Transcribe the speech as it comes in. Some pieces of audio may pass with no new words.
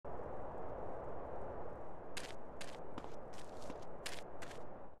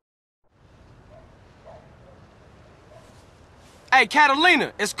Hey,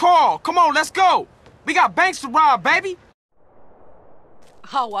 Catalina, it's Carl. Come on, let's go. We got banks to rob, baby.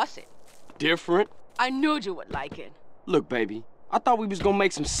 How was it? Different. I knew you would like it. Look, baby, I thought we was gonna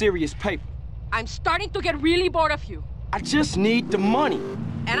make some serious paper. I'm starting to get really bored of you. I just need the money.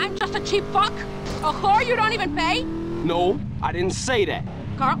 And I'm just a cheap fuck? A whore you don't even pay? No, I didn't say that.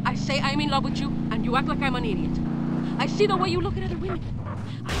 Carl, I say I'm in love with you, and you act like I'm an idiot. I see the way you look at other women.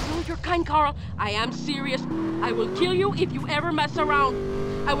 I know you're kind, Carl. I am serious. I will kill you if you ever mess around.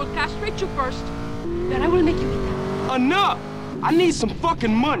 I will castrate you first, then I will make you eat them. Enough! I need some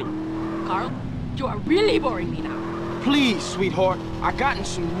fucking money. Carl, you are really boring me now. Please, sweetheart. I got in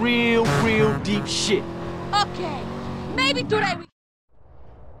some real deep shit. Okay, maybe today we...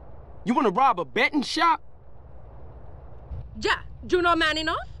 You wanna rob a betting shop? Yeah, you know man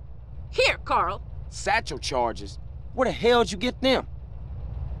enough? Here, Carl. Satchel charges. Where the hell'd you get them?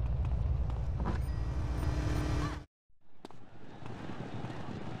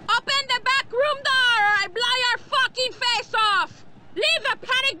 Open the back room door or I blow your fucking face off! Leave the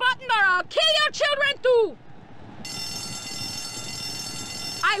panic button or I'll kill your children too!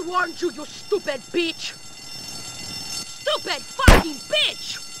 I warned you, you stupid bitch! Stupid fucking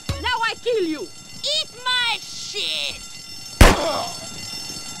bitch! Now I kill you! Eat my shit!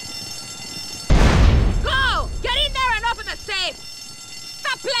 Go! Get in there and open the safe!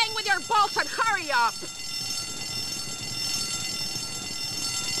 Stop playing with your balls and hurry up!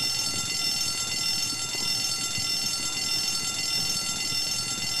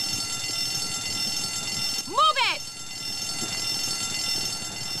 Move it!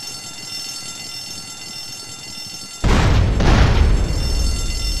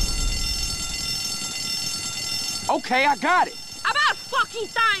 Okay, I got it. About fucking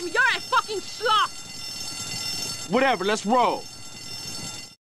time! You're a fucking sloth! Whatever, let's roll.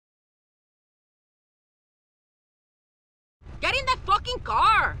 Get in the fucking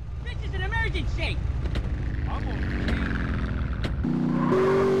car! This is an emergency!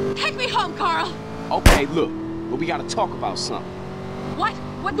 Take me home, Carl! Okay, look, but we gotta talk about something. What?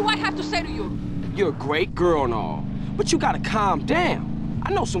 What do I have to say to you? You're a great girl and all, but you gotta calm down.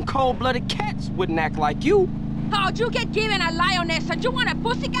 I know some cold-blooded cats wouldn't act like you. How'd you get given a lioness and you want a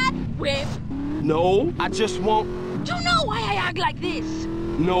pussycat? Whip! No, I just want... You know why I act like this?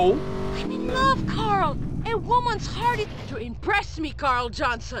 No. I'm in love, Carl. A woman's heart is... You impress me, Carl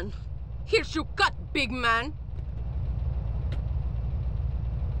Johnson. Here's your cut, big man.